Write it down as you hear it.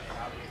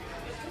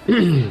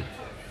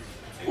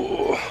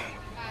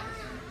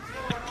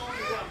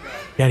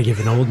Gotta give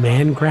an old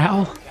man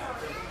growl.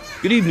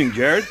 Good evening,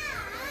 Jared.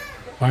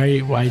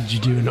 Why did you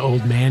do an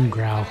old man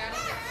growl?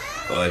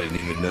 Oh, I didn't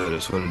even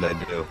notice. What did I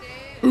do?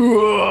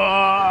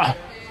 Ugh.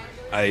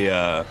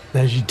 I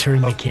As you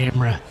turn the up,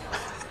 camera.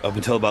 up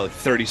until about like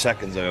 30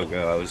 seconds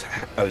ago,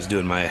 I was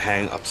doing my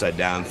hang upside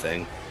down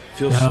thing.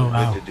 Feels so Oh good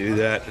wow. to do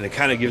that, and it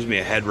kind of gives me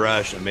a head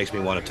rush and makes me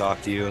want to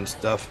talk to you and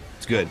stuff.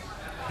 It's good.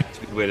 It's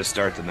a good way to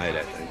start the night,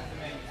 I think.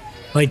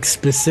 Like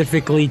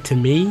specifically to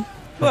me?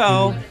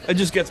 Well, it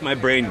just gets my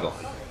brain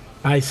going.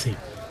 I see. I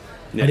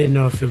Yeah. didn't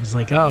know if it was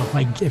like, oh,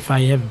 like if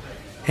I have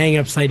hang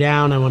upside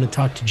down, I want to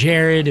talk to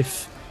Jared.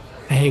 If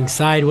I hang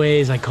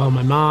sideways, I call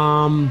my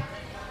mom.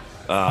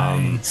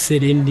 I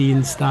sit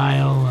Indian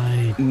style.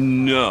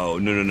 No.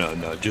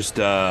 Just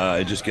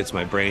it just gets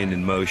my brain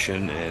in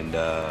motion, and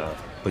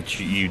but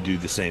you do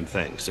the same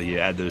thing. So you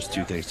add those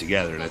two things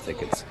together, and I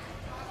think it's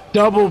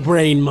Double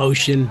brain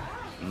motion.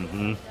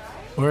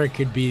 Or it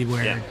could be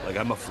where yeah. Like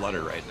I'm a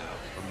flutter right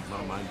now.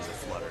 My mind is a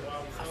flutter.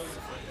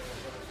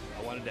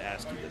 I wanted to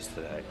ask you this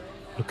today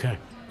okay.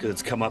 because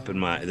it's come up in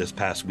my this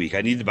past week.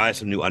 I need to buy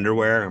some new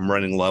underwear. I'm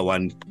running low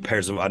on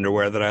pairs of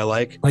underwear that I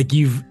like. Like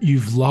you've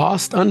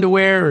lost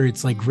underwear or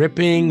it's like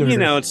ripping or You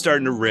know, it's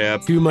starting to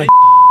rip. too much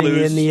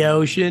Loose. in the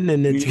ocean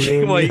and it's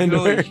Well, ruining the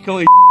underwear. you can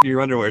only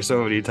your underwear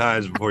so many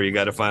times before you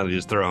got to finally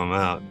just throw them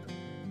out.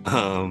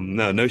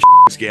 No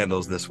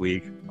scandals this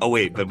week. Oh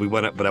wait, but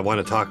I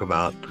want to talk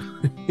about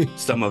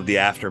some of the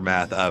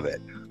aftermath of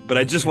it. But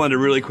I just wanted to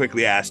really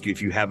quickly ask you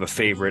if you have a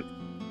favorite.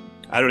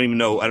 I don't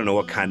know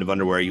what kind of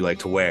underwear you like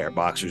to wear.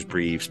 Boxers,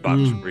 briefs,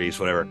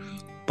 whatever.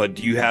 But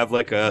do you have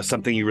like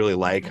something you really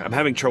like? I'm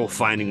having trouble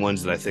finding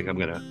ones that I think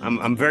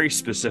I'm very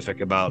specific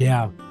about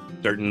Yeah.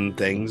 certain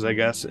things, I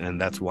guess, and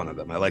that's one of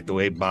them. I like the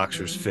way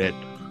boxers fit.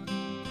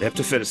 They have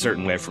to fit a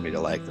certain way for me to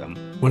like them.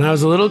 When I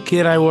was a little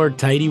kid, I wore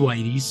tighty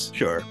whities.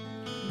 Sure.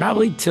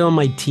 Probably till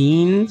my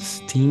teen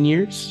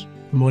years,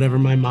 whatever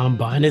my mom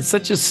bought. And it's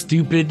such a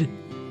stupid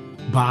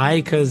buy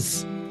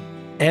because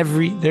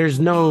there's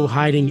no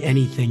hiding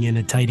anything in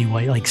a tighty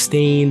white, like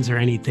stains or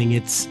anything.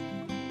 It's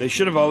They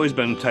should have always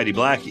been tighty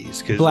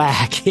blackies.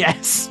 black,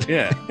 yes.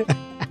 Yeah.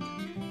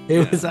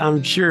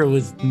 I'm sure it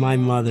was my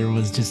mother it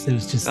was just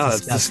Oh,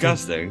 that's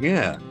disgusting.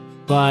 Yeah.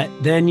 But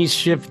then you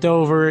shift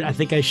over. I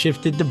think I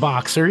shifted to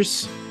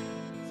boxers.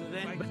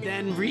 But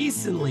then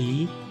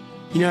recently,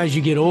 as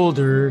you get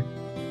older,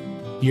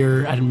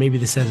 maybe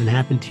this hasn't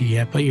happened to you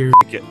yet, but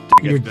Get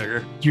You're-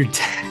 bigger. you're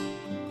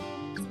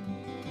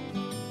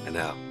I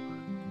know.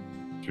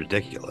 It's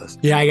ridiculous.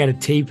 yeah, I got to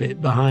tape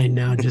it behind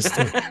now just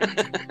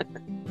to.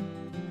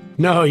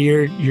 No,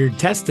 your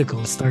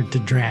testicles start to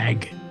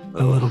drag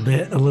a little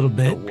bit.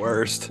 The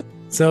worst.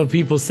 So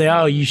people say,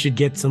 oh, you should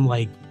get some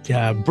like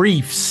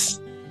briefs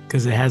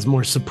because it has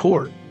more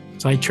support.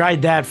 So I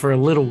tried that for a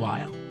little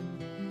while,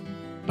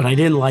 but I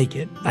didn't like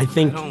it. I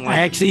think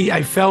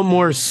I felt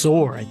more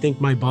sore. I think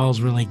my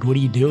balls were like, what are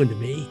you doing to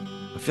me?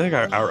 I feel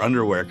like our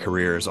underwear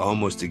career is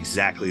almost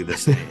exactly the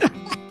same.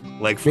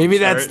 Like Maybe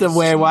that's the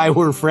way why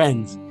we're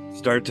friends.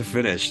 Start to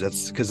finish.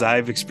 That's because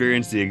I've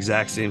experienced the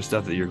exact same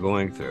stuff that you're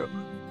going through.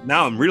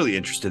 Now I'm really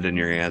interested in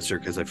your answer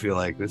because I feel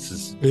like this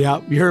is Yeah,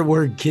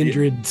 we're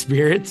kindred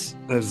spirits.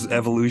 this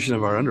evolution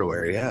of our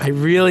underwear. I Yeah.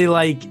 really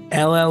like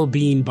LL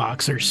Bean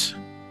boxers.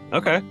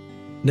 Okay.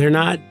 They're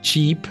not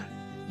cheap,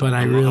 but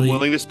I'm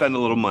willing to spend a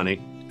little money.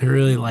 I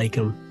really like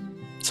them.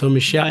 So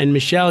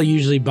Michelle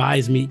usually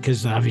buys me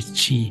because obviously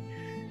she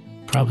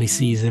probably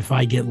sees if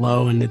I get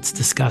low and it's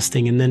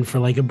disgusting. And then for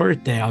like a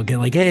birthday, I'll get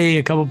like, hey,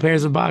 a couple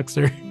pairs of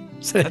boxer.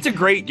 That's a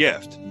great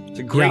gift. It's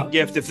a great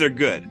gift if they're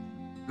good.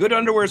 Good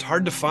underwear is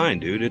hard to find,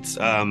 dude. It's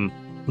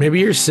Maybe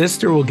your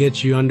sister will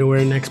get you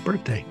underwear next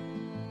birthday.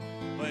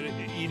 but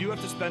you do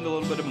have to spend a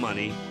little bit of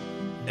money.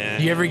 And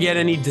Do you ever get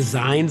any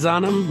designs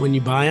on them when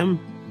you buy them?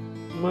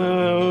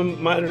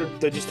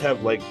 they just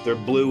have like they're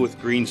blue with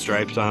green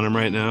stripes on them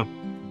right now.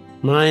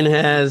 Mine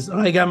has. Oh,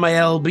 I got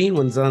my LL Bean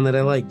ones on that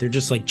I like. They're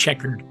just like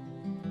checkered.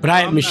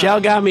 But Michelle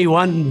not- got me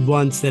one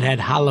once that had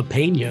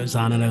jalapenos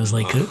on it. I was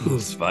like, ooh,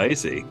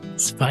 Spicy.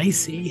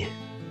 spicy.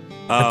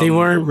 But they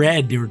weren't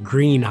red; they were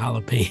green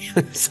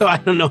jalapenos. So I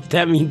don't know if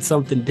that means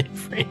something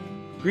different.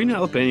 Green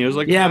jalapenos,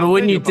 like Yeah, but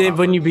wouldn't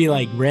jalapeno you be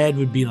like red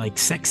would be like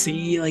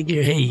sexy, like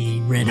hey,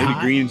 red maybe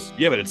hot. greens.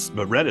 Yeah,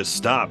 but red is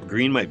stop.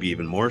 Green might be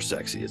even more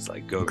sexy. It's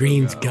like go.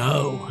 Greens go.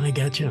 go. I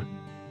gotcha.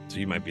 So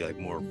you might be like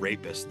more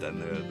rapist than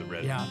the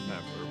red Yeah.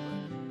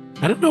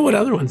 pepper. I don't know what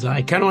other ones are.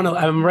 I kind of want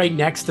to. I'm right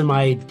next to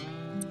my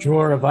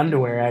drawer of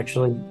underwear,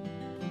 actually.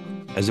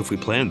 As if we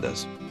planned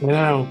this. You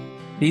know,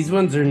 these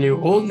ones are new.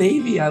 Old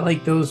Navy, I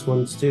like those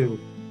ones too.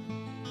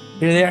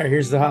 Here they are.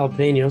 Here's the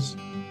jalapenos.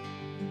 Oh,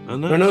 Oh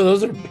nice. no,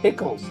 those are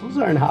pickles. Those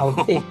aren't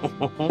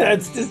jalapenos.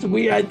 That's just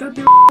weird. I thought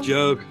they were.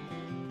 Joke.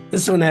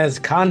 This one has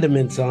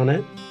condiments on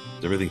it.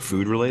 Is everything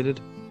food related?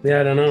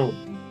 Yeah, I don't know.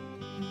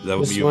 Is that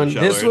what This you one, and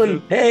Michelle this are one.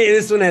 into? Hey,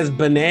 this one has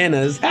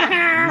bananas.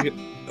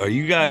 Are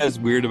you guys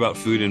weird about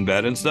food in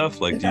bed and stuff?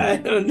 Like, do I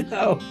you, don't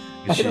know.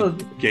 Is she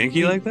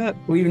kinky like that?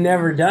 We've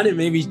never done it.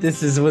 Maybe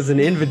this was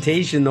an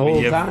invitation the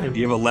whole time.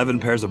 You have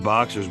 11 pairs of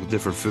boxers with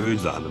different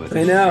foods on them.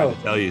 I know.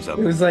 Tell you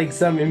something. It was like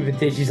some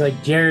invitation. She's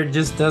like, Jared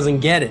just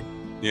doesn't get it.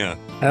 Yeah.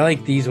 I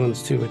like these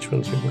ones too.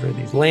 What are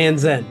these?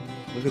 Land's End.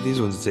 Look at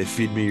these ones that say,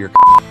 feed me your.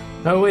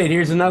 Oh, wait,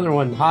 here's another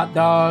one. Hot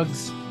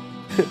dogs.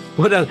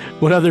 What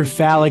other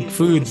phallic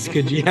foods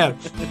could you have?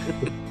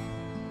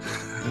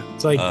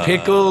 It's like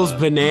pickles,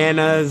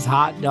 bananas,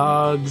 hot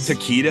dogs.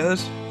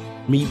 Taquitos?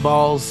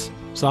 Meatballs.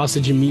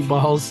 Sausage and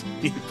meatballs.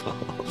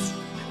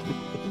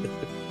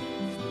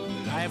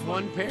 I have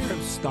one pair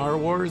of Star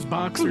Wars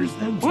boxers.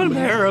 One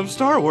pair of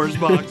Star Wars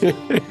boxers.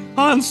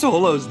 Han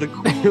Solo's the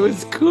cool. It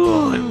was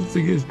cool. It was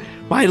because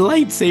my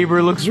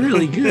lightsaber looks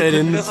really good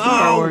in the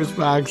Star Wars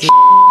box.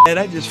 And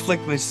I just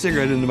flicked my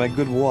cigarette into my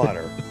good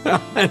water.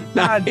 Nice.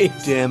 God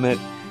damn it.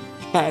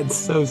 That's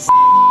so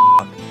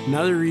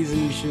Another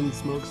reason you shouldn't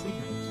smoke cigarettes.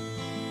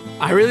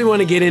 I really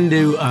want to get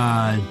into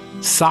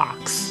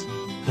socks,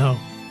 though.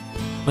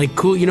 Like,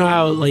 cool, you know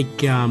how,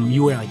 like,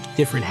 you wear, like,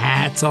 different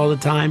hats all the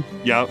time?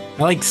 Yep.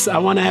 I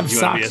want to have you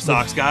socks. You want to be a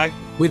socks guy?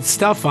 With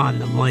stuff on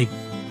them, like,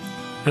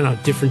 I don't know,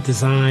 different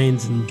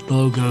designs and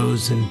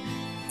logos, and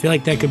I feel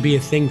like that could be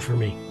a thing for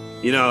me.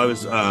 You know, I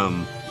was,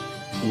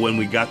 when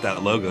we got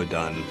that logo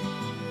done,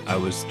 I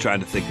was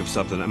trying to think of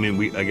something. I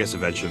mean, I guess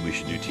eventually we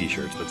should do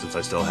t-shirts, but since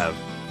I still have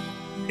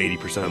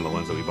 80% of the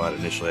ones that we bought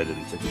initially, I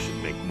didn't think we should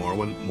make more.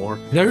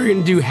 Then we're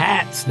going to do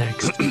hats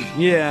next.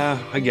 Yeah,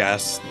 I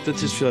guess. I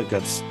just feel like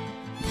that's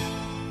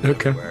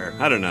okay. Everywhere.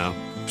 I don't know.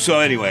 So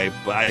anyway,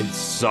 I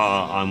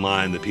saw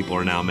online that people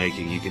are now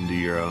you can do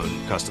your own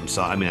custom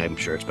sock. I mean, I'm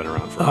sure it's been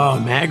around for a while.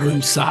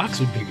 Magroom socks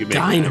would be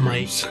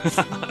dynamite.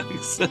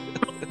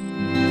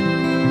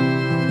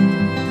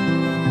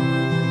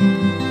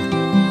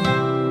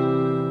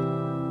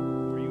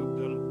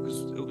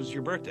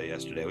 Your birthday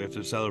yesterday. We have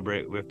to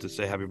celebrate. We have to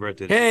say happy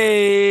birthday.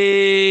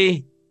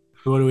 Hey,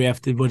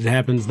 what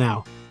happens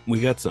now? I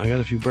got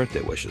a few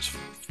birthday wishes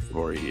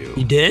for you.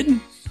 You did?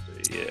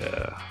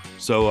 Yeah.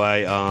 So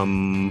I oh,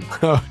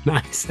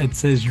 nice. That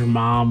says your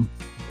mom.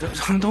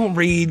 Don't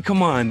read.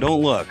 Come on,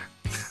 don't look.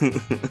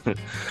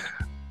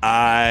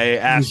 I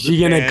asked.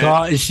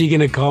 Is she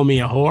gonna call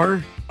me a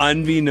whore?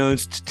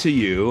 Unbeknownst to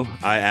you,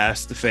 I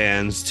asked the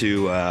fans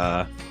to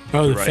the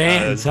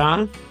fans,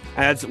 huh?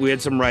 We had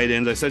some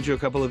write-ins. I sent you a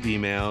couple of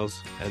emails,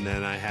 and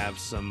then I have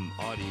some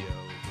audio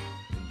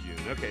in June.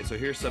 Okay, so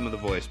here's some of the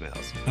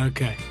voicemails.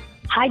 Okay.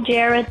 Hi,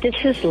 Jared. This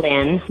is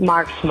Lynn,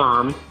 Mark's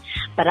mom,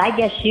 but I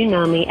guess you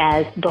know me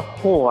as the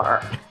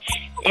whore.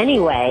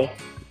 Anyway,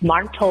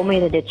 Mark told me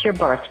that it's your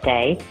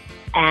birthday,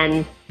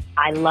 and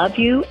I love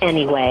you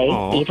anyway,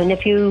 even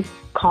if you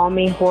call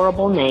me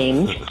horrible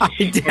names. I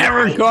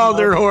never called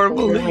her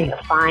horrible names.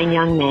 A fine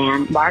young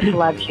man. Mark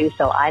loves you,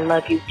 so I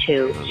love you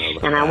too.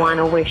 And I want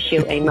to wish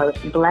you a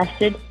most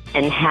blessed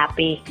and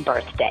happy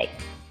birthday.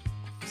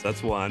 So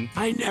that's one.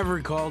 I never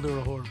called her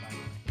a whore, by the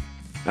way.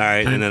 All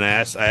right, and then I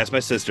asked my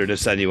sister to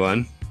send you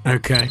one.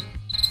 Okay.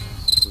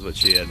 This is what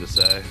she had to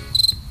say.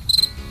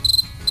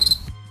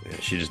 Yeah,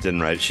 she just didn't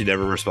write. She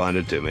never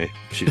responded to me.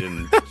 She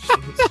didn't.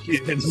 she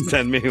didn't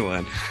send me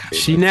one.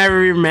 She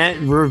never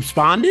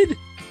responded?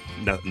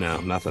 No,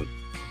 nothing.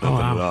 Nothing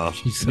at all.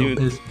 She's so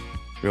busy.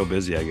 Real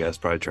busy, I guess.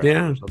 Probably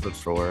trying something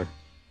for her.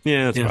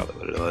 Yeah, that's probably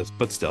what it is.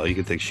 But still, you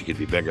could think she could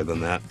be bigger than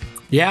that.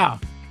 Yeah,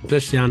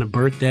 especially on a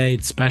birthday.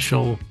 It's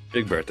special.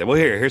 Big birthday. Well,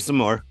 here's some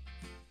more.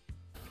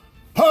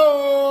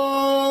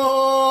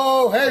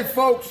 Ho! Hey,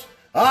 folks.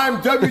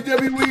 I'm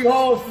WWE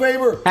Hall of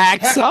Famer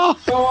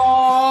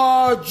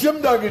Hacksaw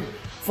Jim Duggan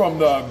from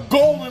the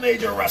Golden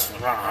Age of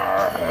Wrestling.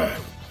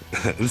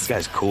 This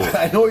guy's cool.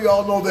 I know you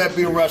all know that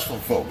being wrestling,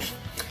 folks.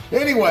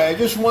 Anyway, I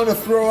just want to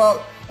throw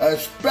out a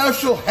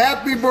special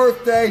happy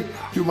birthday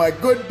to my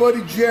good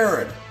buddy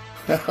Jared.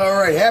 All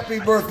right,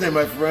 happy birthday,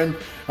 my friend.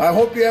 I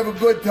hope you have a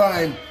good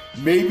time.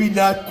 Maybe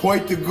not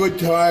quite the good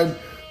time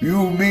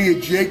you, me,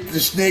 and Jake the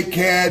Snake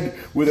had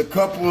with a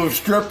couple of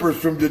strippers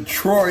from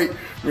Detroit.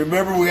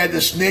 Remember, we had the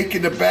snake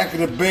in the back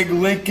of the big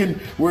Lincoln.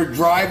 We're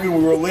driving.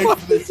 We were late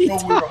for the show.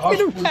 We were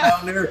hustling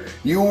down there.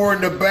 You were in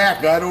the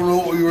back. I don't know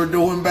what you were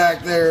doing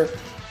back there.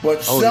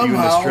 But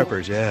somehow,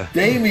 strippers,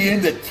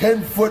 Damien, the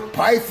 10-foot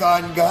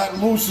python, got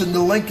loose in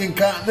the Lincoln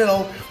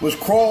Continental, was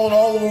crawling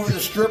all over the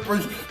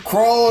strippers,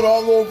 crawling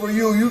all over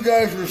you. You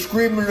guys were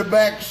screaming in the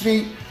back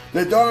seat.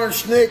 The darn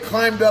snake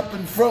climbed up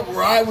in front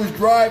where I was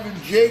driving.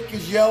 Jake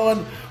is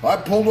yelling. I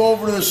pulled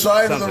over to the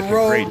side of the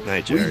road. Great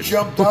night, Jared. We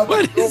jumped out.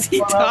 What is he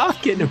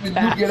talking about?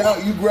 You get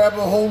out. You grab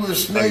a hold of the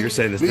snake. Oh, you're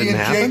saying this Me didn't and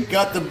happen? Jake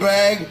got the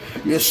bag.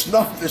 You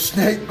snuff the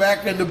snake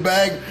back in the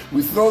bag.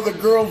 We throw the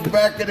girls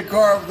back in the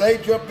car. They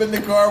jump in the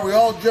car. We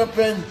all jump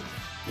in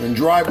and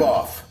drive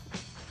off.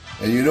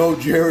 And you know,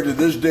 Jared, to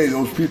this day,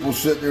 those people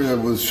sitting there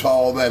that saw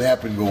all that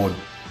happen going,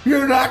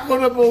 you're not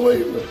going to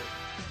believe it.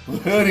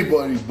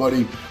 Anybody,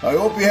 buddy, I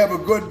hope you have a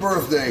good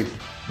birthday,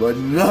 but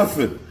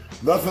nothing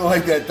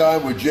like that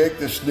time with Jake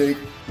the Snake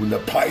when the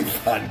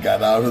python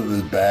got out of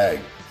the bag.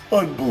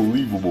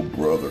 Unbelievable,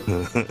 brother.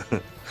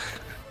 That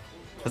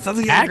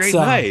sounds like a great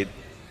night.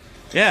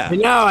 Yeah. I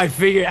know. I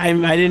figured. I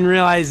didn't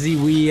realize he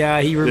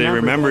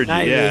remembered. You.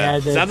 Yeah.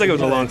 Sounds like it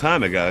was a long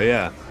time ago.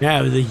 Yeah. Yeah,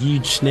 it was a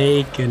huge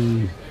snake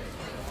and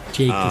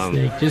Jake the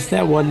snake. Just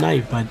that one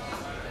night, but.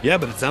 Yeah,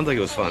 but it sounds like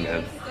it was fun,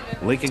 man.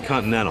 Lincoln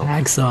Continental.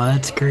 Hacksaw,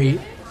 that's great.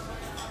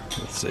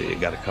 Let's see. You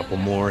got a couple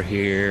more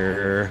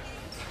here.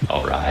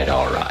 All right.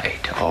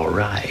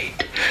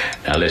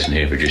 Now listen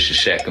here for just a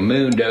second,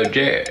 Mundo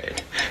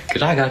Jared,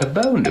 because I got a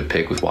bone to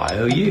pick with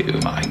YOU,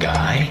 my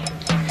guy.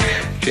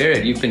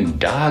 Jared, you've been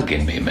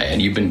dogging me, man.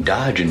 You've been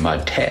dodging my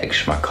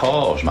texts, my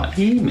calls, my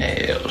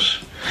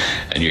emails.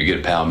 And your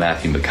good pal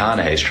Matthew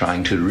McConaughey's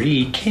trying to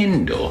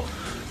rekindle.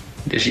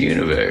 This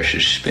universe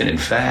is spinning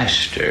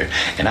faster,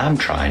 and I'm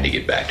trying to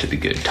get back to the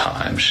good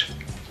times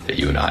that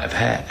you and I have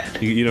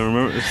had. You don't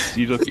remember this?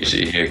 You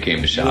see, here came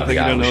Savi.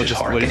 I was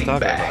just harkening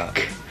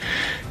back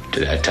to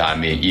that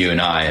time you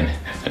and I and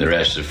the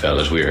rest of the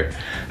fellas, we were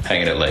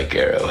hanging at Lake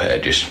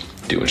Arrowhead, just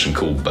doing some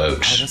cool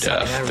boat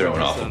stuff,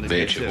 throwing off a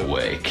bitch of a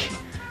wake,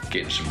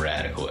 getting some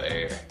radical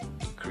air,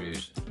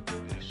 cruising.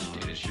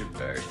 Dude, it's your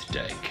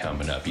birthday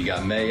coming up. You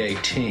got May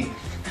 18th,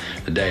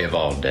 the day of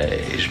all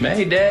days.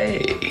 May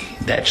Day.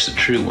 That's the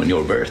true one,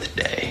 your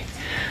birthday.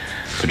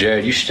 But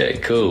Jared, you stay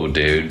cool,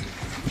 dude.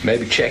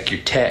 Maybe check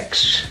your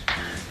texts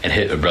and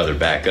hit my brother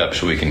back up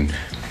so we can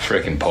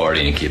frickin'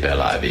 party and keep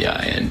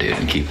LIVIN, dude,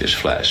 and keep this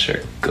flat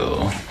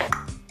circle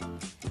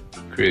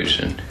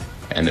cruising.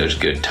 And those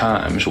good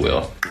times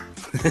will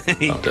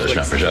bump those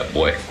numbers up,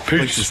 boy.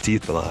 Clicks his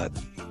teeth a lot.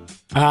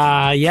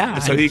 Yeah.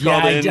 So he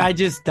called in. I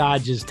just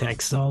dodge his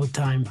texts all the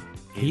time.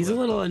 He's a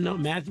little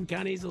annoying. Matthew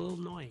McConaughey's a little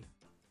annoying.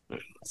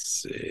 Let's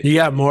see. You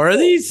got more of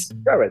these?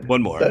 Jared,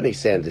 one more. Bernie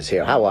Sanders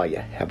here. How are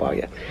you?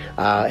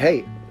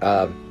 Hey,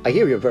 I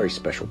hear you're a very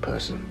special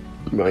person,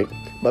 right?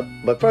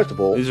 But first of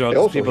all, these are all I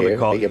also people hear that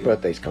call. Your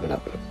birthday's coming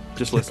up.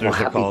 Just listeners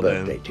that called in.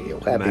 Happy birthday to you.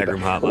 I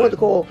wanted to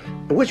call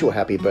and wish you a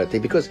happy birthday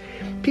because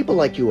people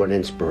like you are an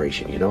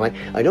inspiration. You know,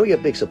 I know you're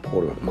a big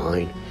supporter of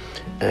mine,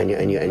 and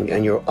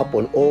you're up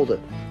on all the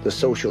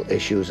social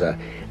issues.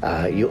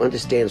 You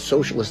understand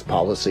socialist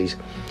policies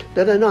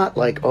that are not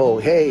like, oh,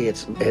 hey,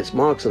 it's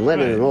Marx and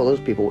Lenin and all those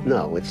people.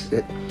 No,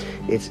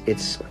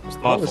 it's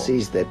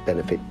policies that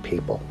benefit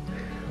people.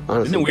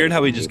 Honestly, isn't it weird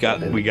how we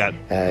got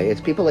it's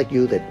people like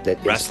you that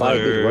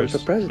inspired me to run for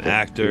president,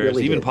 actors,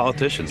 really even did.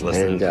 politicians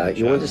listening. And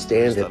you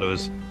understand that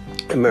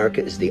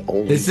America is the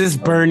only. Is this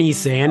Bernie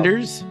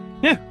Sanders?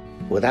 Yeah.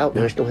 Without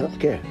national health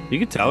care. You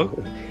can tell.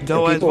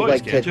 People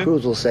like Ted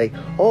Cruz will say,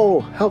 "Oh,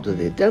 how do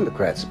the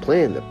Democrats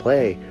plan to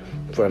play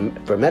for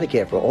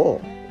Medicare for all?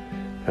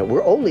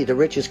 We're only the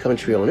richest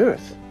country on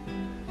earth.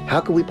 How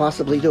could we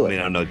possibly do it?" I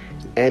don't know.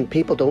 And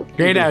people don't.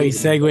 Great how he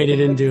segued it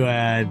into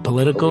a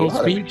political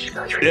speech.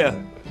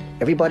 Yeah.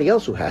 Everybody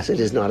else who has it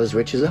is not as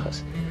rich as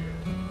us.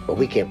 But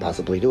we can't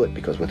possibly do it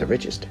because we're the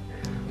richest.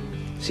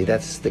 See,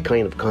 that's the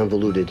kind of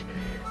convoluted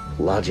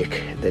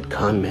logic that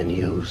con men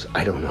use.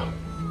 I don't know.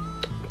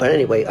 But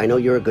anyway, I know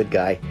you're a good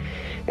guy,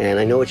 and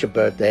I know it's your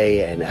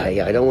birthday, and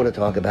I don't want to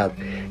talk about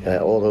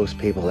all those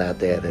people out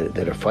there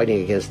that are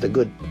fighting against the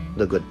good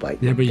fight.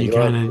 Yeah, but you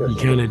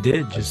kind of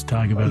did just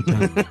talk about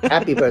that.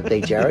 Happy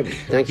birthday, Jared.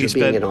 Thanks for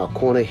being in our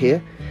corner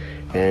here.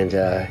 And,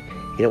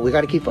 we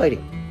got to keep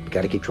fighting. We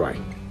got to keep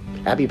trying.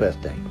 Happy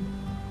birthday.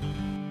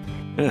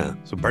 Yeah,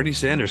 so Bernie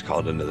Sanders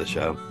called into the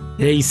show.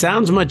 Yeah, he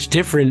sounds much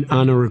different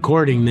on a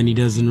recording than he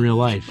does in real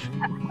life.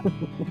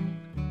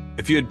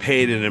 If you had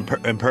paid an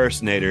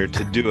impersonator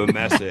to do a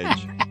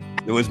message,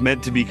 it was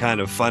meant to be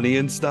kind of funny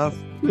and stuff.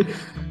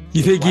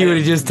 You think he would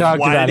have just talked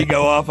why about did it? he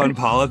go off on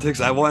politics?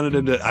 I wanted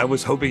him to. I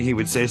was hoping he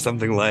would say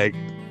something like,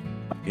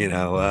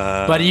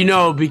 But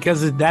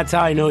because that's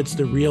how I know it's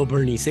the real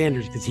Bernie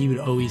Sanders, because he would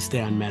always stay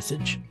on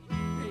message.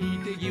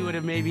 You think he would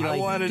have maybe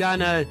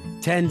done a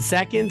 10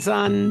 seconds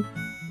on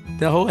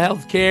the whole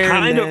healthcare?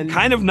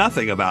 Kind of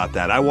nothing about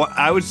that. I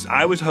was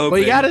hoping. Well,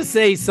 you got to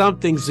say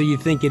something so you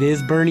think it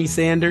is Bernie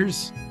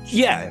Sanders.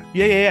 Yeah.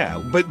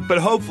 But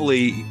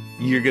hopefully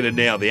you're gonna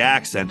nail the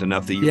accent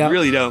enough that you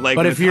really don't like.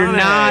 But if you're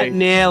not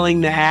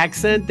nailing the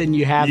accent, then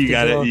you have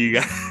to. You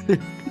got.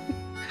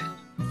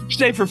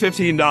 Stay for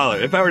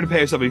 $15. If I were to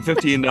pay somebody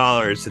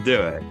 $15 to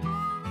do it,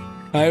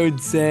 I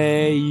would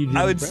say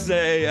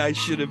say I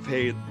should have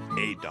paid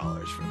 $8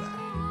 for that.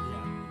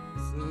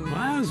 Well,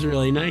 that was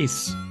really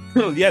nice.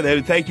 Well,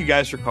 yeah. Thank you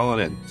guys for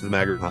calling in to the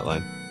Mag Room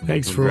Hotline.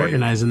 Thanks for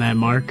organizing that,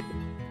 Mark.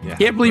 Yeah.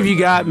 Can't believe you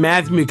got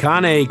Matthew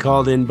McConaughey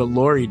called in, but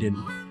Lori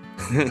didn't.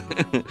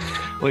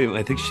 Wait,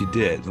 I think she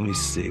did. Let me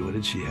see. What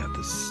did she have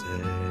to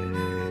say?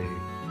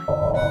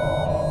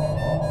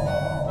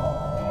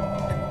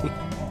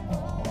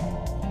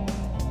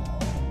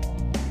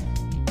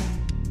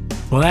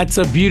 Well, that's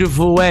a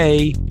beautiful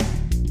way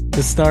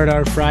to start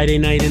our Friday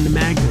night in the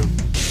Mag Room.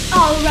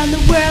 All around the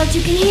world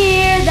you can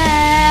hear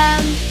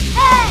them.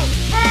 Hey,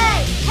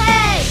 hey,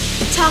 hey!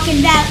 Talking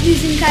about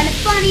using kind of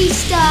funny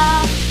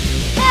stuff.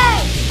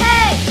 Hey,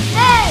 hey,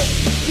 hey!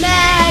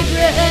 Mag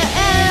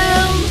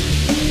Room,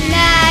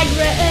 Mag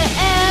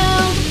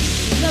Room,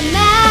 the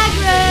Mag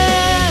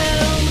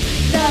Room,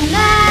 the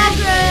Mag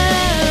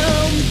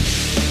Room.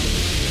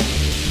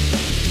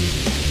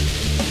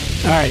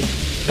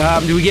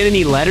 right. Do we get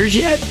any letters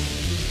yet?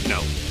 No,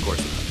 of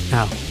course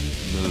not. No.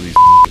 None of these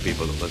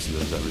people that listen to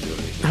this ever do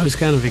anything. I was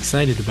kind of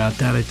excited about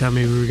that. I thought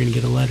maybe we were going to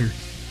get a letter.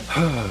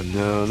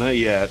 No, not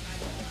yet.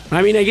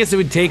 I mean, I guess it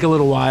would take a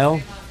little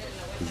while.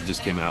 It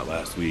just came out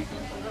last week.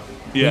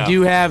 Yeah. We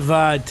do have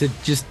to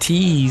just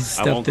tease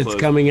stuff that's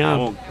coming up. I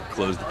won't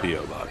close the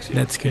P.O. box yet.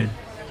 That's good.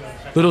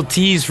 Little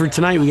tease for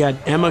tonight. We got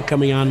Emma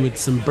coming on with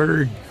some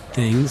bird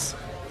things,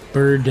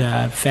 bird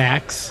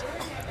facts,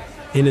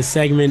 in a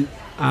segment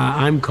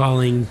I'm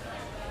calling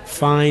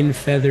Fine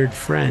Feathered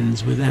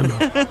Friends with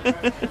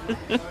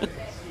Emma.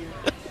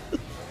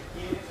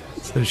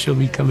 So she'll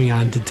be coming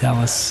on to tell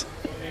us,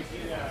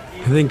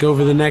 I think,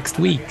 over the next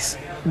weeks.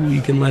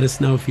 You can let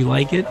us know if you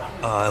like it.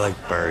 Oh, I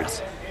like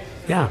birds.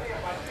 Yeah.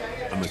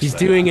 She's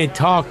doing a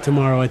talk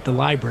tomorrow at the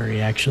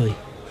library, actually,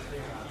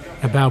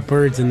 about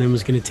birds, and then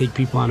was going to take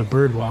people on a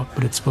bird walk,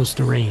 but it's supposed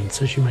to rain,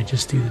 so she might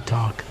just do the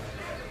talk.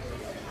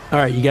 All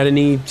right, you got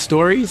any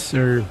stories,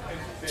 or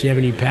do you have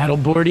any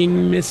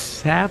paddleboarding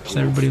mishaps?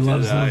 Everybody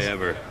loves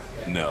those.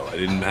 No, I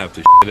didn't have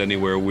to shit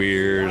anywhere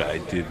weird. I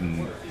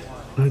didn't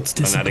run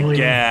out of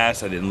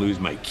gas. I didn't lose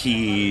my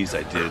keys.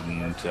 I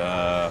didn't.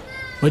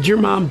 What'd your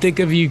mom think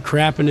of you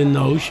crapping in the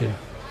ocean?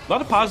 A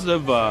lot of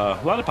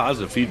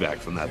positive feedback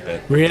from that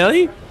bit.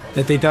 Really?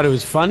 That they thought it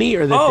was funny,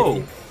 or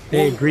that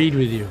they agreed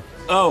with you?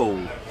 All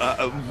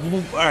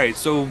right.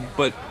 So,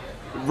 but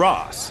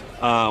Ross,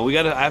 I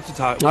have to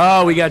talk.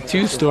 Oh, we got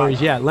two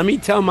stories. Yeah, let me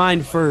tell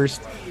mine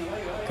first,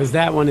 because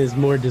that one is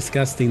more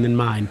disgusting than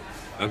mine.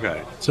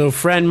 Okay. So,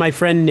 my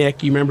friend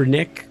Nick, you remember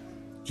Nick?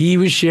 He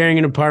was sharing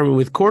an apartment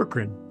with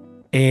Corcoran,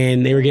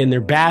 and they were getting their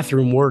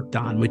bathroom worked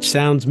on, which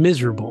sounds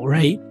miserable,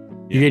 right?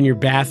 You're getting your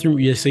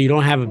bathroom, so you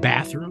don't have a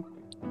bathroom,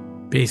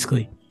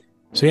 basically.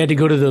 So he had to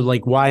go to the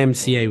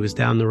YMCA, was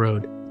down the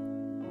road.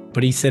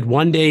 But he said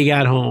one day he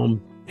got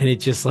home, and it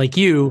just like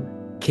you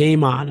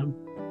came on him,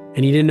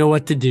 and he didn't know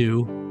what to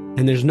do,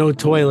 and there's no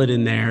toilet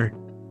in there.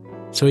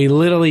 So he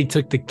literally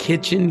took the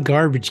kitchen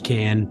garbage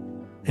can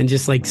and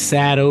just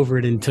sat over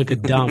it and took a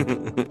dump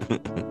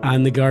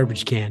on the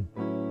garbage can.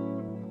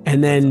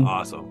 And then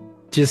awesome.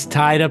 Just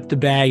tied up the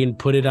bag and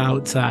put it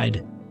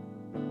outside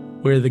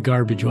where the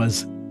garbage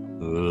was.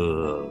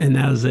 Ugh. And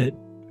that was it.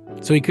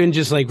 So he couldn't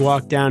just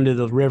walk down to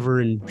the river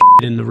and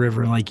in the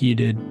river like you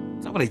did.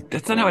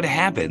 That's not how it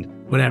happened.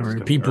 Whatever.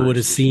 People would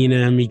have seen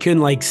him. He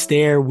couldn't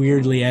stare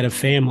weirdly at a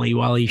family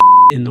while he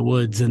in the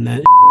woods and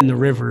then in the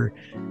river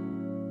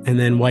and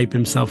then wipe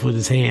himself with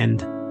his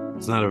hand.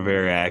 It's not a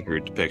very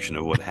accurate depiction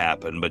of what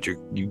happened, but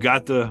you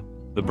got the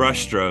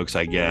brush strokes,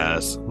 I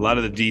guess. A lot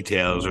of the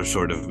details are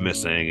sort of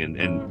missing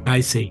and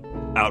I see.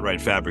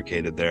 Outright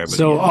fabricated there. But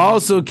so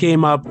also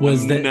came up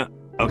was that... No.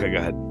 Okay, go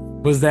ahead.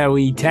 Was that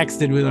we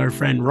texted with our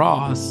friend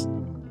Ross.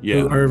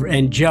 Yeah.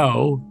 And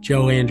Joe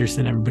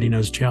Anderson. Everybody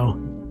knows Joe.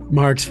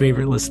 Mark's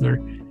favorite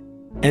listener.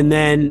 And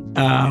then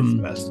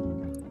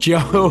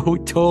Joe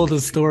told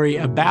a story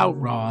about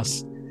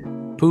Ross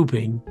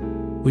pooping.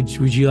 Would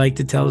you like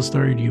to tell the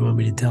story, or do you want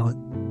me to tell it?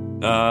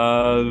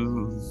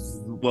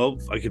 Well,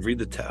 I could read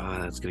the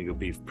that's going to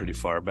be pretty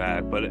far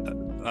back,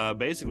 but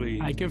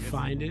basically... I could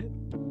find it.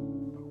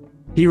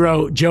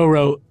 Joe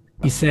wrote,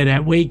 he said,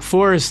 at Wake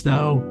Forest,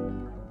 though,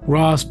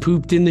 Ross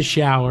pooped in the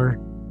shower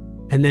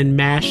and then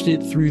mashed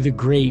it through the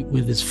grate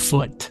with his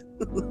foot.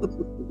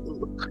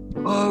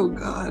 Oh,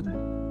 God.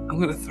 I'm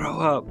going to throw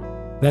up.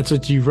 That's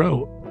what you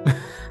wrote.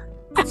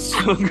 It's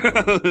so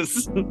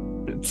gross.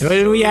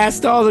 We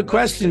asked all the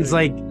questions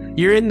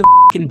you're in the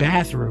fucking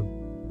bathroom.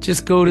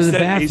 Just go to the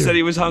bathroom. He said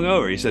he was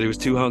hungover. He said he was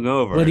too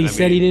hungover. But he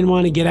said he didn't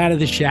want to get out of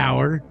the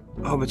shower.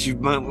 Oh, but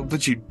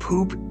you'd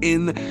poop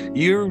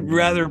you'd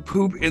rather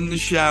poop in the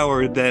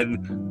shower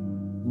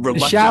than the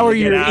shower get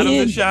you're out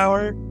in. Of the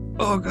shower.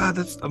 Oh God,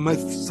 I'm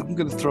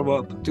gonna throw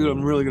up, dude.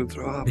 I'm really gonna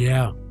throw up.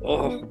 Yeah.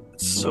 Oh,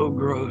 it's so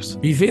gross.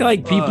 You feel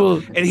like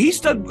people, and he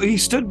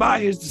stood by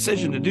his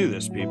decision to do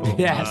this, people.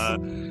 Yes.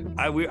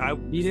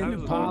 He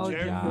didn't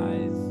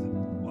apologize.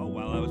 Well,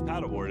 while I was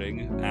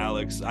paddleboarding,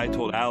 I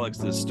told Alex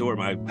this story,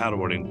 my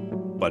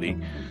paddleboarding buddy,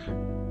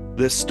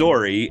 this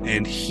story,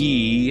 and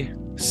he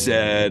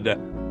said,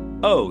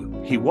 "Oh,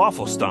 he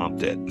waffle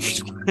stomped it."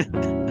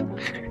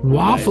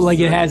 Waffle, it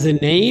has a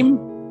name?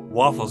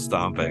 Waffle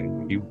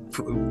stomping. You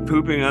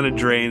pooping on a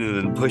drain and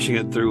then pushing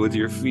it through with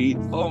your feet.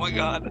 Oh my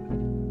God.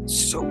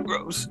 So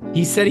gross.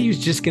 He said he was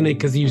just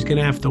because he was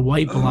gonna have to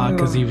wipe a lot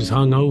because he was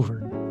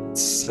hungover.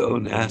 So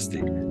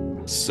nasty.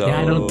 So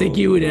yeah, I don't think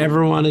you would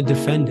ever want to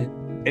defend it.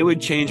 It would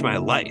change my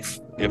life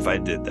if I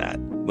did that.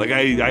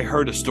 I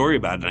heard a story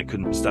about it and I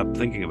couldn't stop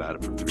thinking about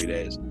it for 3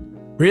 days.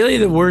 Really,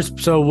 the worst.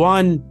 So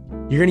one,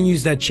 you're gonna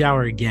use that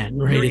shower again,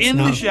 right? You're in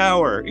the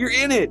shower. You're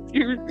in it.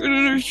 You're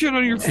gonna shit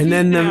on your feet. And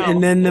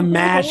then the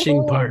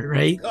mashing part,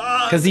 right?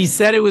 Because he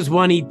said it was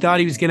one he thought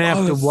he was gonna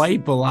have to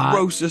wipe a lot.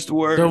 Grossest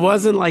word. So it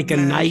wasn't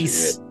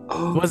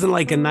wasn't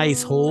like a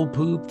nice whole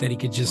poop that he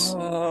could just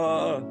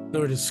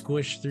sort of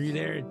squish through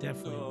there. It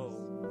definitely was.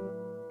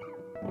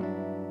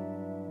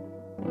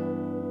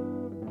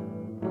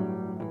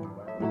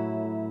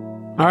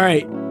 All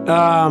right.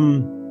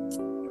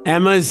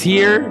 Emma's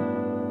here.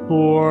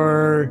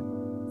 for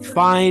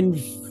Fine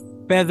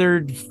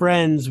Feathered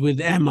Friends with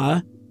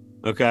Emma.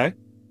 Okay.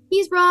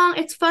 He's wrong.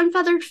 It's Fun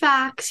Feathered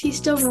Facts. He's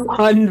still wrong.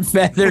 Fun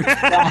Feathered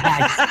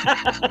Facts.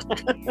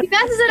 He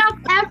messes it up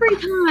every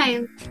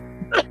time.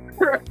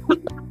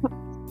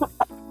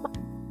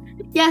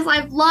 Yes, I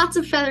have lots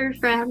of feathered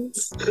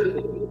friends.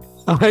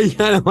 I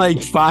kind of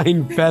like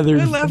Fine Feathered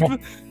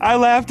I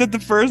laughed at the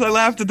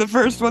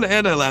first one,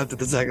 and I laughed at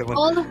the second one.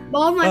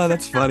 All my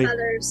that's funny.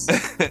 feathers.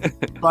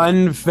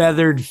 Fun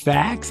Feathered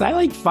Facts. I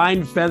like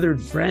Fine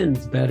Feathered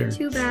Friends better.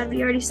 Too bad.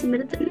 We already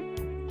submitted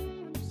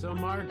them. So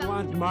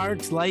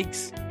Mark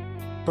likes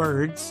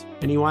birds,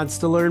 and he wants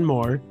to learn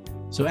more.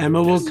 So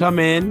Emma will come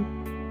in,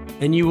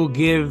 and you will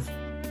give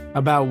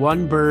about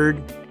one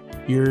bird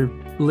your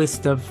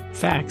list of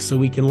facts so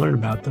we can learn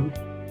about them.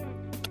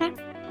 Okay.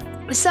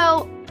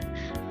 So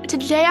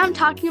today I'm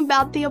talking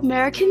about the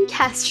American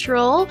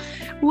kestrel,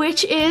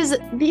 which is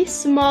the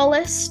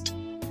smallest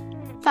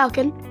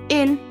falcon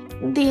in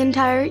the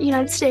entire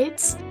United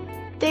States.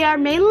 They are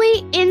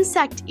mainly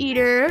insect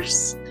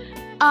eaters.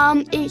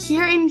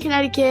 Here in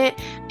Connecticut,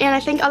 and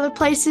I think other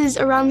places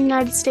around the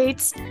United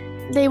States,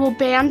 they will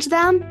ban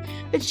them.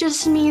 It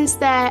just means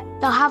that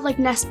they'll have like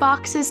nest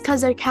boxes because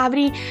they're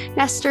cavity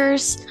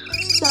nesters.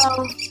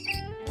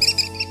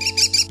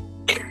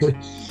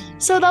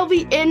 So they'll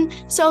be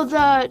so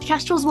the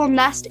kestrels will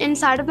nest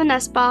inside of the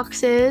nest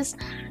boxes,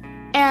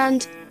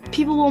 and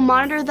people will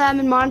monitor them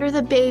and monitor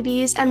the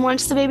babies. And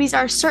once the babies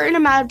are a certain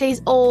amount of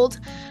days old,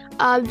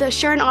 the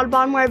Sharon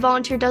Audubon, where a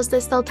volunteer does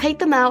this, they'll take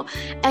them out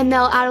and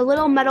they'll add a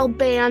little metal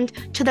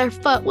band to their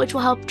foot, which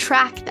will help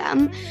track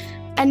them.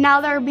 And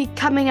now they're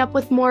coming up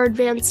with more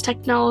advanced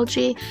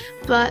technology,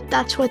 but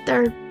that's what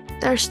they're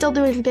still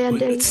doing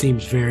banding. It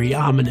seems very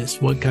ominous.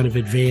 What kind of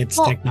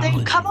advanced technology?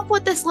 They come up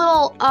with this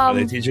little. Are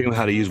they teaching them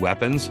how to use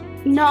weapons?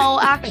 No,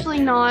 actually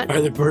not.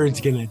 Are the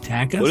birds going to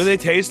attack us? What do they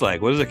taste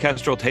like? What does a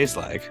kestrel taste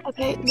like?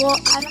 Okay, well,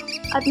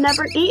 I've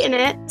never eaten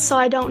it, so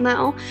I don't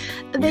know.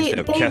 We used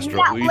to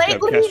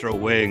have kestrel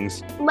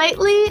wings.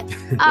 Lately,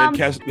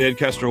 they had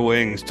kestrel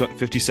wings,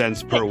 50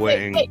 cents per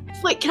wing.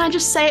 Wait, can I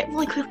just say it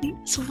really quickly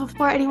so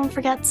before anyone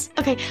forgets?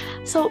 Okay,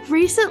 so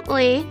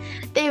recently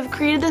they've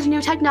created this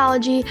new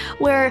technology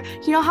where,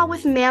 you know how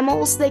with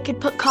mammals they could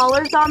put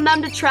collars on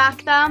them to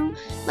track them,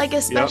 like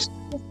especially. Yep.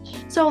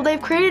 So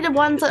they've created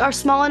ones that are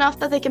small enough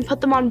that they can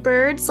put them on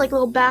birds, like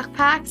little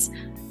backpacks,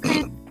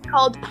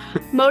 called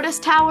Modus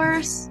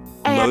Towers.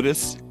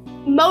 Modus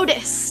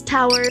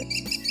Towers.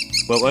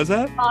 What was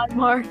that? God,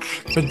 Mark.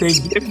 But they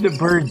give the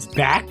birds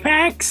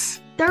backpacks?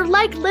 They're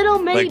like little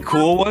mini. Like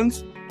cool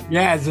ones?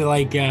 Yeah, is it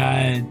like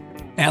there's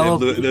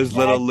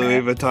little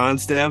Louis Vuitton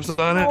stamps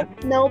on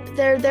it? Nope,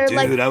 they're Dude,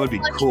 like. Dude, that would be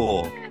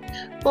cool.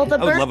 Well, I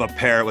would love a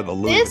parrot with a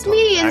Louis Vuitton. This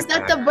means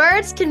that the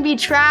birds can be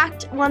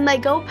tracked. When they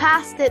go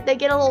past it, they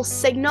get a little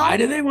signal. Why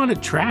do they want to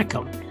track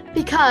them?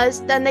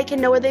 Because then they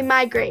can know where they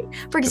migrate.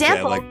 For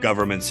example, like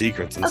government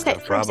secrets and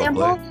stuff, probably.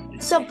 Example,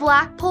 so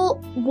blackpoll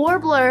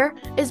warbler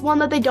is one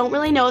that they don't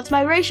really know its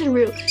migration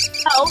route.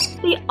 So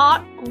the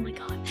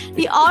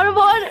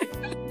Audubon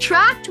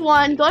tracked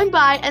one going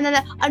by, and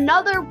then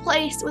another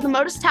place with a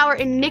Modus Tower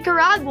in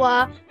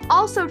Nicaragua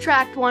also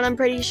tracked one. I'm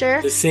pretty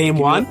sure. The same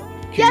one.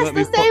 Yes,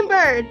 the same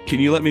bird. Can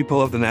you let me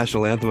pull up the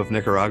national anthem of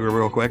Nicaragua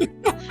real quick?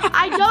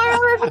 I don't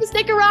remember if it was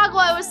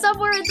Nicaragua. It was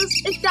somewhere in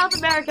South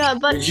America.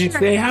 But did you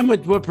say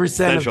what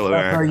percent of stuff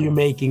are you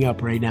making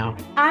up right now?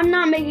 I'm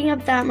not making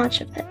up that much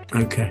of it.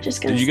 Okay.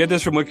 Did you get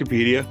this from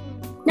Wikipedia?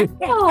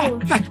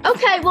 No.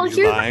 Okay, well,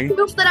 here's the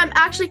proof that I'm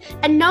actually,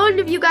 and none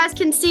of you guys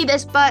can see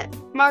this, but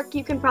Mark,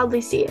 you can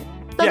probably see it.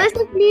 So this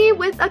is me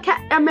with a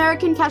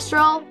American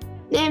kestrel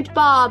named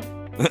Bob.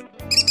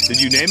 Did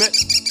you name it?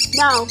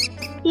 No.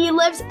 He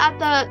lives at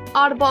the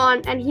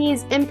Audubon, and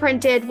he's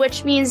imprinted,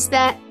 which means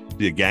that... Is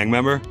he a gang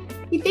member?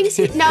 He thinks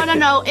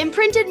No.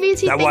 Imprinted means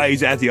he thinks... That's why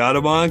he's at the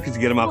Audubon? Because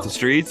you get him off the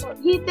streets?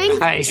 He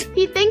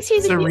thinks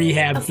he's a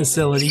rehab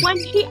facility.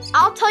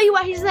 I'll tell you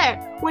why he's there.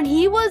 When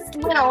he was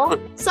little,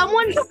 some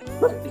mean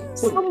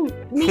person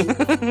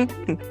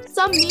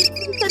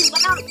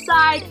went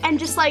outside and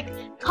just,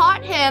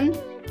 caught him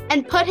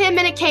and put him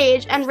in a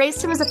cage and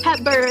raised him as a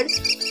pet bird.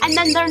 And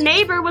then their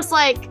neighbor was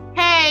like,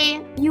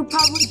 hey, you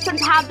probably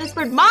shouldn't have this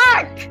bird.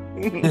 Mark!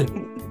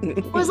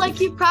 Was like,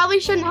 you probably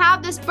shouldn't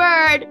have this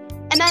bird.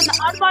 And then the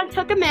Audubon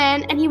took him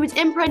in, and he was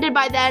imprinted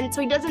by then, so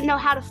he doesn't know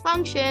how to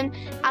function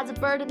as a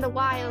bird in the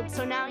wild.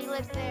 So now he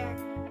lives there.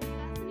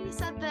 Bethany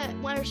said that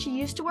when she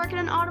used to work at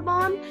an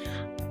Audubon,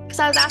 because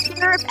I was asking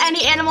her if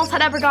any animals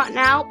had ever gotten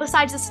out,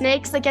 besides the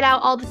snakes that get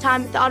out all the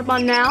time at the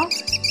Audubon now.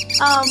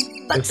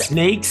 But the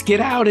snakes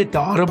get out at the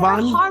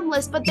Audubon? They're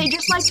harmless, but they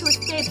just like to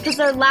escape because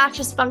their latch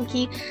is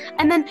funky.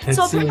 And then,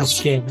 so apparently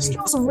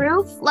the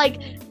roof,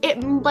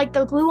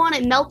 the glue on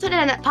it melted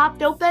and it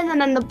popped open,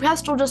 and then the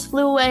kestrel just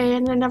flew away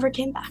and it never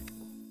came back.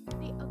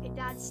 Okay,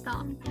 Dad,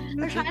 stop.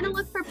 They're trying to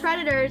look for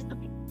predators.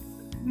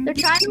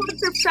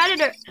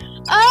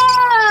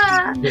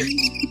 Ah!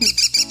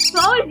 You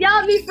always yell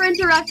at me for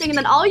interrupting, and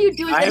then all you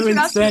do is interrupt me. I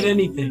haven't said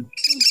anything.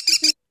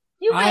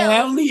 You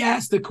I only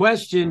asked the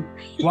question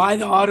why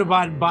the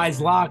Autobot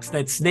buys locks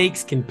that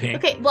snakes can pick.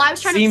 Okay, well, I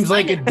was trying Seems to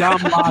like a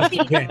dumb lock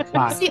to pick.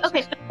 See,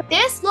 okay,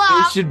 this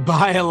lock. They should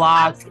buy a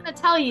lock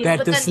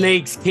that the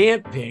snakes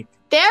can't pick.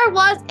 There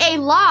was a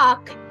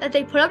lock that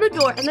they put on the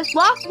door, and this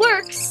lock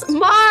works.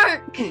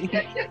 Mark!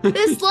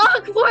 This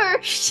lock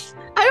works.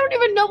 I don't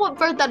even know what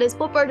bird that is.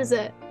 What bird is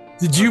it?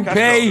 Did you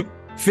pay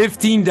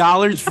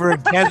 $15 for a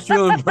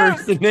Kestrel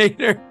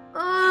impersonator?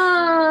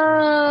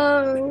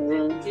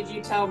 Did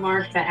you tell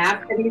Mark the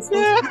app that he's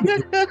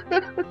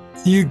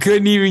You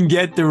couldn't even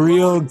get the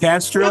real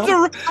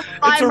Kestrel?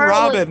 It's a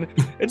robin.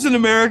 It's an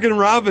American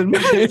robin.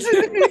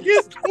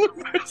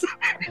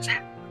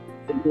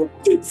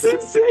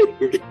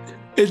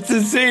 It's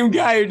the same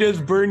guy who does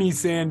Bernie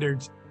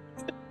Sanders.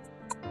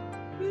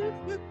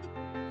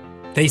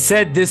 They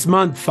said this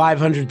month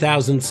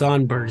 500,000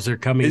 songbirds are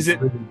coming. Is it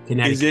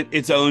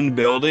its own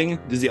building?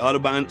 Does the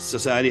Audubon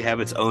Society have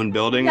its own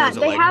building? Yeah, or is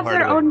it they like have part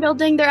their of own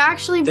building. They're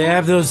actually They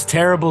have those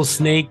terrible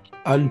snake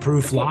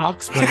unproof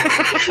locks. But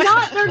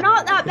they're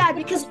not that bad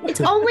because it's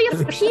only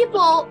if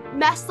people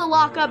mess the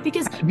lock up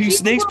because Do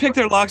snakes pick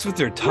their locks with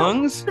their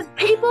tongues?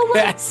 People will,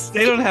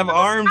 They don't have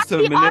arms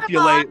to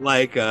manipulate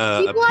like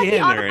a people at the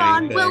pin or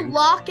Audubon will anything.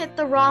 lock it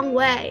the wrong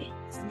way.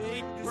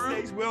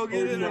 Snakes will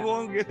get it or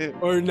won't get it.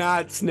 Or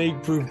not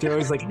snake proof. They're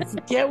always like, I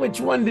forget which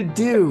one to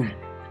do.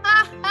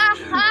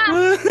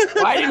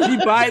 Why did you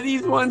buy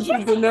these ones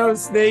with the no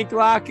snake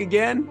lock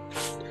again?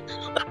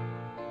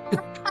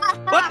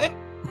 What?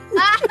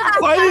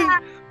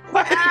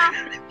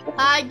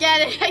 I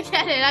get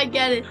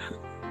it.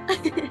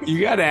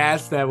 You gotta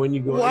ask that when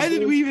you go. Why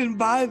did we even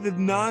buy the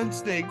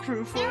non-snake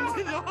proof ones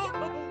at all? All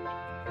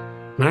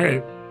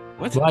right.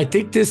 Well, I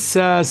think this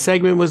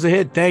segment was a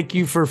hit. Thank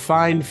you for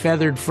Fine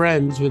Feathered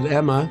Friends with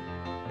Emma.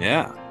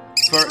 Yeah.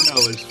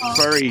 It's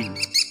furry.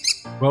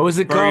 What was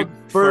it called?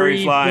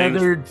 Furry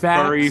Feathered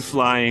Facts? Furry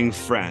Flying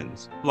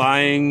Friends.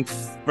 Flying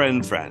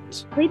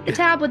friends. Read the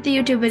tab with the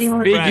YouTube video.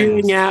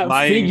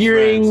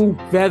 Figuring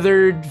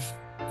feathered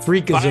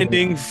freakazoid.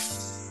 Finding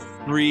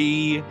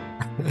free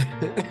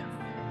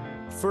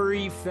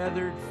furry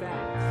feathered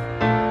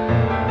facts.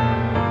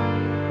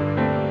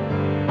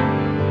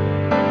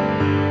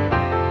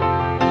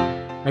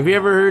 Have you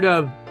ever heard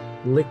of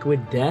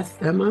liquid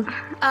death, Emma?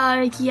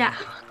 Yeah.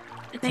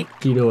 I think.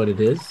 Do you know what it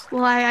is?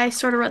 Well, I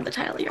sort of read the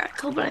title of your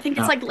article, but I think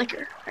it's like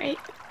liquor, right?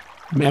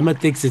 Emma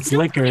thinks it's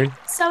liquor.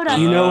 Soda.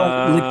 Do you know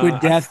what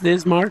liquid death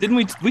is, Mark? Didn't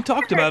we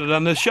talked about it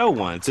on the show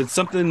once? It's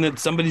something that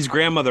somebody's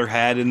grandmother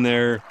had in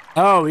their.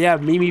 Oh yeah,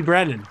 Mimi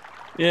Brennan.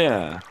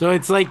 Yeah. So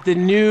it's like the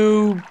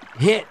new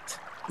hit.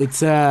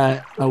 It's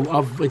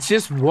it's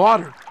just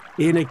water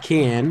in a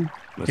can,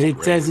 and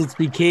it says it's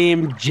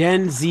became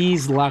Gen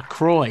Z's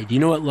LaCroix. Do you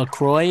know what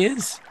LaCroix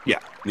is? Yeah.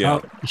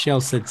 Oh,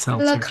 Michelle said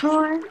seltzer.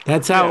 LaCroix.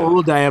 That's how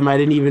old I am. I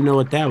didn't even know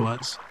what that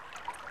was.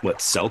 What,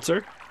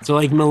 seltzer? So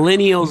like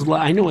millennials,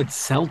 I know what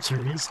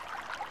seltzer is.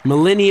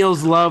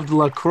 Millennials loved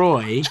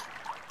LaCroix.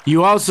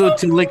 You also,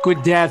 to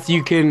liquid death,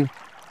 you can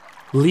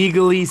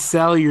legally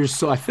sell your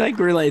soul. I feel like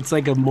it's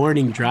like a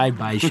morning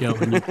drive-by show.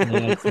 When you play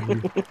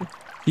that.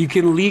 You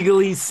can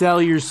legally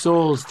sell your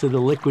souls to the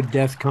liquid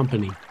death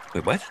company.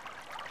 Wait, what?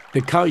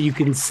 You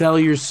can sell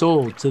your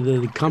soul to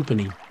the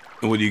company.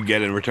 And what do you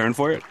get in return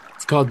for it?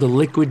 It's called the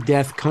Liquid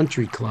Death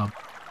Country Club.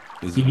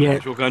 You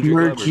get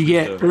merch. You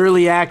get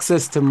early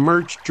access to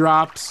merch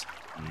drops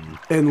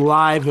and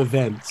live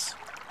events.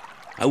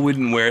 I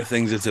wouldn't wear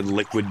things that said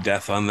liquid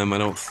death on them, I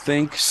don't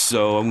think.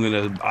 So I'm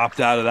going to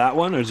opt out of that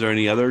one. Or is there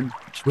any other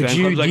clubs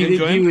I can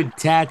join? You would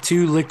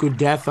tattoo liquid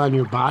death on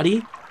your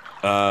body?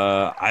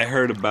 I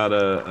heard about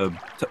a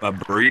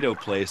burrito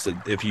place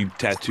that if you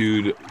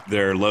tattooed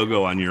their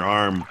logo on your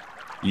arm,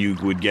 you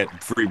would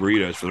get free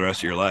burritos for the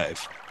rest of your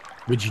life.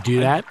 Would you do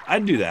that?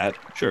 I'd do that,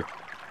 sure.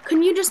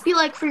 Couldn't you just be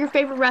like, for your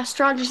favorite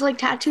restaurant, just like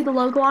tattoo the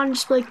logo on and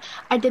just be like,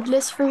 I did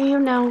this for you,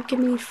 now give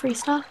me free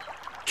stuff?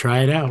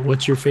 Try it out.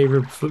 What's your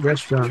favorite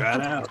restaurant? Try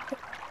it out.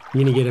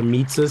 You gonna get a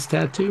Mitzas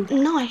tattoo?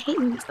 No, I hate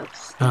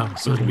Mitzos. Oh,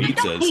 so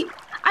Mitzos.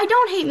 I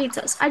don't hate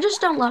Mitzos. I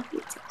just don't love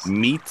Mitzos.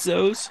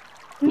 Mitzos?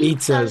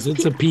 Mitzos.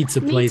 It's a pizza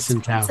place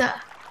in town. How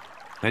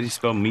do you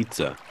spell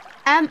pizza?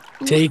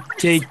 Take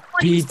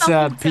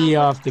pizza, P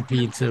off the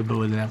pizza, but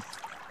with that.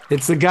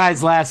 It's the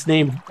guy's last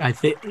name. I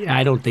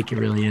don't think it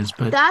really is,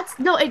 but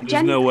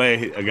there's no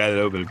way a guy that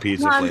opened a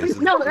pizza place. His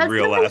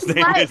real last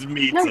name is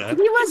Pizza. No,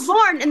 he was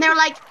born, and they're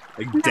like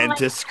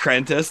dentist,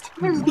 Crentist.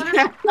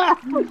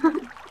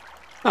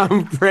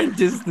 I'm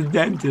Prentice the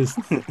dentist.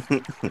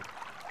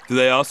 Do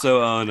they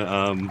also own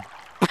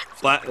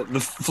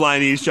the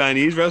Flying East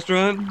Chinese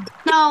restaurant?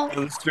 No.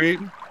 On the street.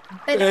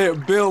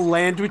 Bill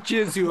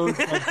Landwiches, who owns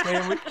that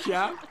sandwich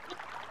shop.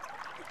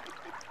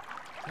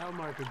 Tell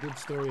Mark a good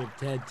story of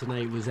Ted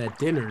tonight was at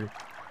dinner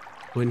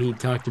when we were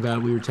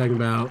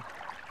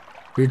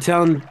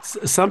telling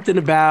something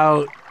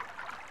about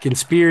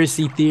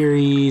conspiracy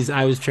theories.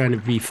 I was trying to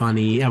be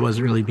funny. I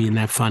wasn't really being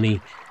that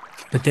funny.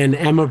 But then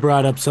Emma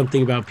brought up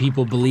something about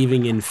people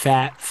believing in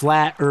flat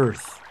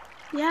earth.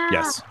 Yeah.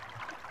 Yes.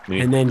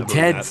 And then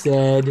Ted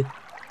said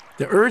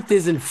the Earth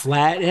isn't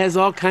flat. It has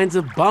all kinds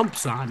of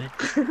bumps on it.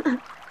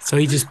 So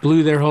he just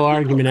blew their whole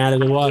argument out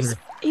of the water.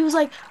 He was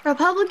like,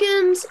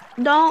 Republicans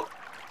don't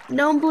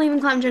believe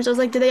in climate change. I was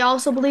like, do they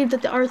also believe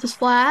that the Earth is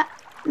flat?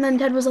 And then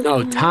Ted was like,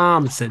 no,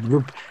 Tom said,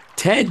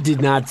 Ted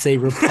did not say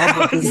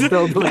Republicans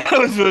don't believe.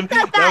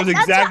 That was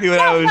exactly what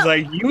I was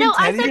like. You and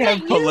Teddy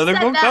have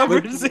political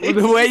conversations.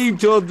 The way you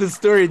told the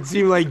story, it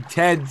seemed like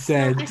Ted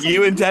said.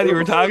 You and Teddy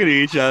were talking to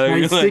each other.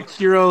 My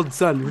 6-year-old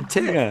son,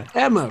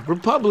 Emma,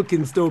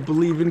 Republicans don't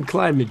believe in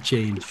climate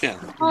change. Yeah.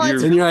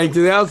 And you're like,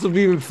 do they also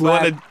believe in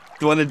flat?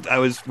 The one that I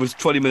was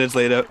 20 minutes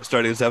late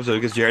starting this episode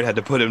because Jared had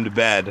to put him to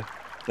bed.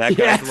 That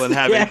guy's the one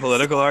having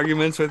political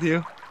arguments with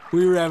you?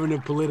 We were having a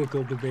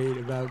political debate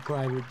about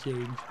climate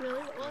change.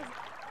 Really? Well,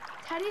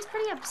 Teddy's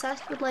pretty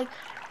obsessed with, like,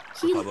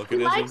 he's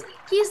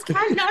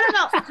kind of,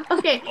 no.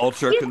 Okay.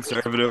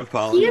 Ultra-conservative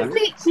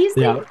politics. He's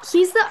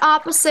the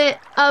opposite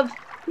of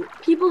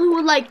people who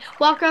would, like,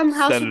 walk around the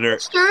house with a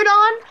shirt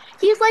on.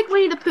 He's like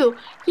Winnie the Pooh.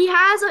 He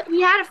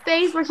had a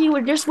phase where he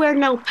would just wear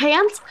no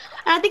pants,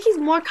 and I think he's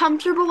more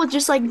comfortable with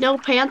just, like, no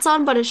pants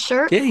on but a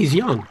shirt. Yeah, he's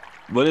young.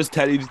 What does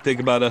Teddy think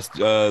about us,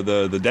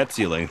 the debt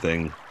ceiling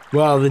thing?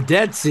 Well, the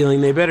debt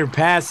ceiling, they better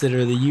pass it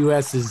or the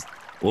U.S. is...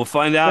 We'll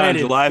find out on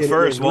July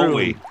 1st, won't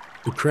we?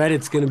 The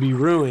credit's going to be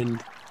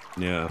ruined.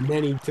 Yeah. And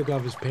then he took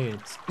off his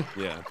pants.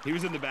 Yeah. He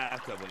was in the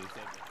bathtub when he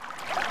said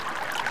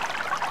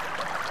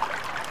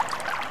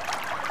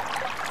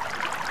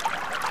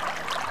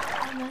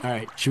that. All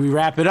right. Should we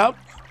wrap it up?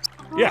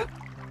 Yeah.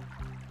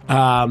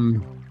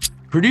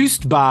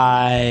 Produced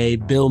by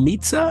Bill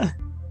Mitza.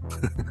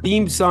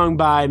 Theme song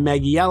by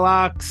Maggie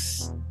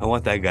Ellox. I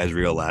want that guy's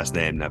real last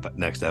name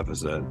next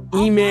episode.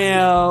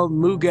 Email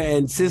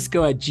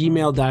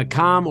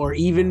mugaandcisco@gmail.com, or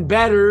even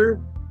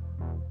better,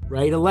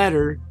 write a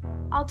letter.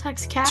 I'll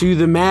text Kat. To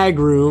the Mag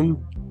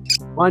Room,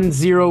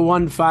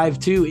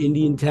 10152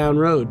 Indiantown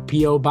Road,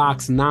 P.O.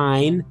 Box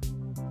 9,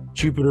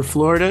 Jupiter,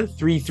 Florida,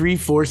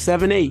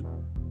 33478.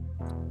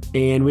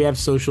 And we have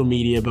social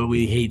media, but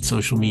we hate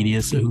social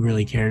media, so who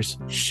really cares?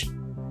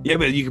 Yeah,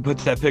 but you can put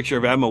that picture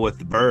of Emma with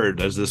the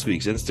bird as this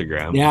week's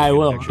Instagram. Yeah, I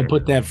will. I'll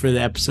put that for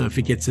the episode if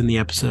it gets in the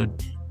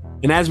episode.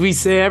 And as we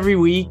say every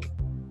week,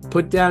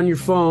 put down your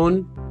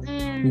phone,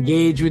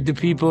 engage with the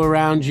people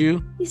around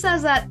you. He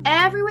says that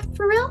every week,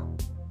 for real?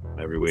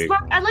 Every week.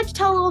 Mark, I'd like to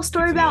tell a little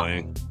story about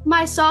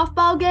my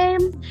softball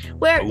game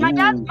where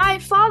my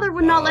father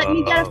would not let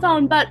me get a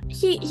phone, but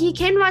he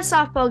came to my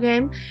softball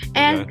game,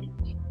 and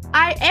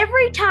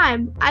every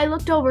time I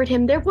looked over at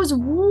him, there was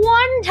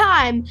one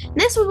time,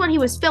 this was when he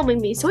was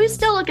filming me, so he was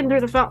still looking through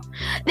the phone,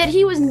 that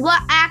he was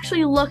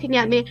actually looking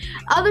at me.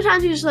 Other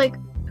times he was just like,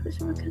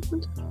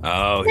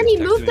 oh. Then he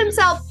moved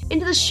himself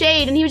into the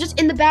shade, and he was just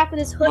in the back with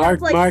his hood.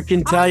 Mark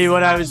can tell you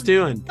what I was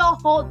doing. The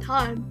whole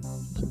time.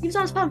 He was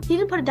on his phone. He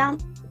didn't put it down.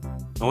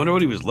 I wonder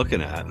what he was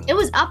looking at. It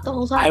was up the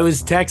whole time. I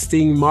was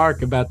texting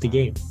Mark about the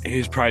game. He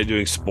was probably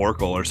doing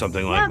Sporkle or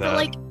something like that. But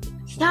like,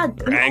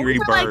 God, or Angry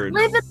Birds.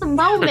 Like, live at the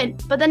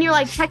moment, but then you're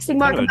like texting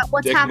Mark about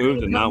what's happening.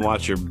 Move to not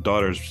watch your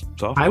daughter's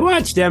softball. I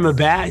watched Emma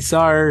bat. I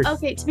saw her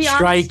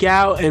strike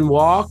out and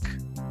walk.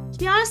 To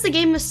be honest, the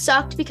game was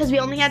sucked because we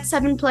only had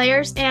 7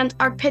 players, and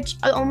our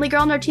only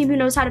girl on our team who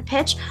knows how to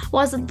pitch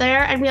wasn't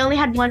there, and we only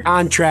had one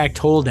contract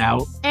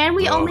holdout, and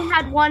we only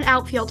had one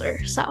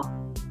outfielder. So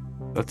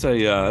that's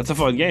a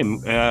fun game.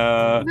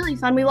 Really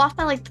fun. We lost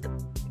by like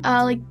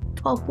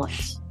 12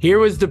 points. Here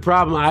was the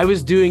problem. I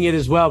was doing it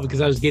as well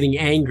because I was getting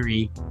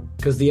angry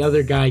because the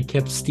other guy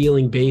kept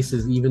stealing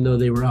bases even though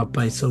they were up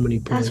by so many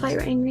points. That's why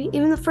you're angry.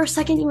 Even the first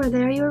second you were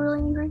there, you were really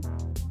angry.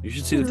 You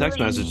should see the text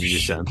message you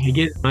just sent. I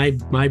get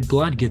my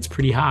blood gets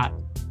pretty hot.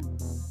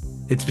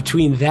 It's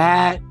between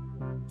that,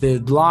 the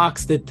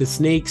locks that the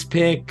snakes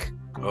pick,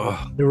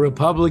 the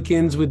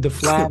Republicans with the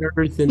flat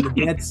earth and the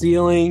debt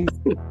ceiling.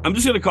 I'm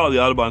just going to call the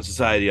Audubon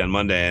Society on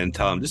Monday and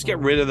tell them, just get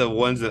rid of the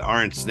ones that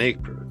aren't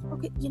snake-proof.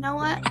 Okay, you know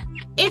what?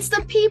 It's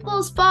the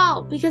people's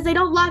fault because they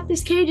don't lock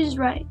these cages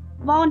right.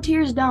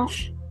 Volunteers don't.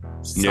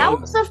 No. That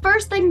was the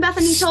first thing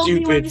Bethany told me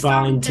when we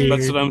started.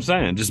 That's what I'm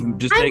saying. Just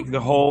take the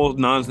whole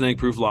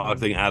non-snake-proof lock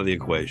thing out of the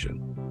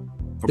equation.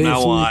 From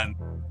now on,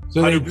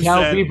 so they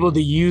tell people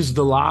to use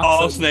the locks.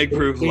 All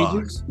snake-proof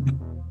locks.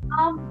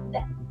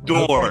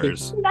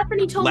 Doors.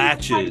 Bethany told me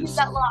latches. to use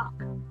that lock.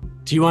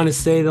 Do you want to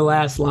say the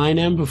last line,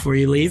 Em, before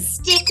you leave?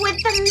 Stick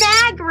with the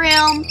mag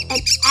room,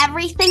 and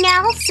everything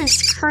else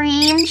is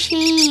cream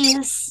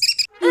cheese.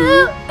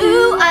 Ooh,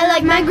 ooh, I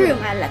like my room.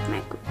 I like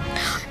my room.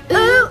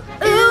 Ooh,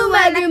 ooh,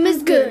 my room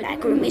is good. My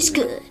room is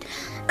good.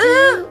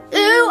 Ooh,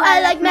 ooh,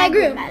 I like my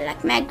room. I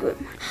like my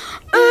room.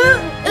 Ooh,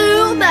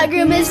 ooh, my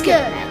room is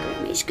good. My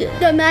room is good.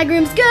 The mag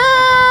room's good.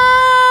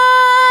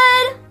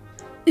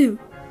 Ooh,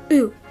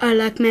 ooh, I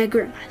like my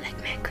room. I like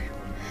my room.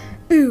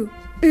 Ooh,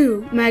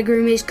 ooh, my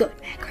room is good.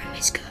 My room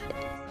is good.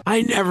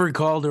 I never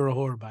called her a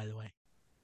whore, by the way.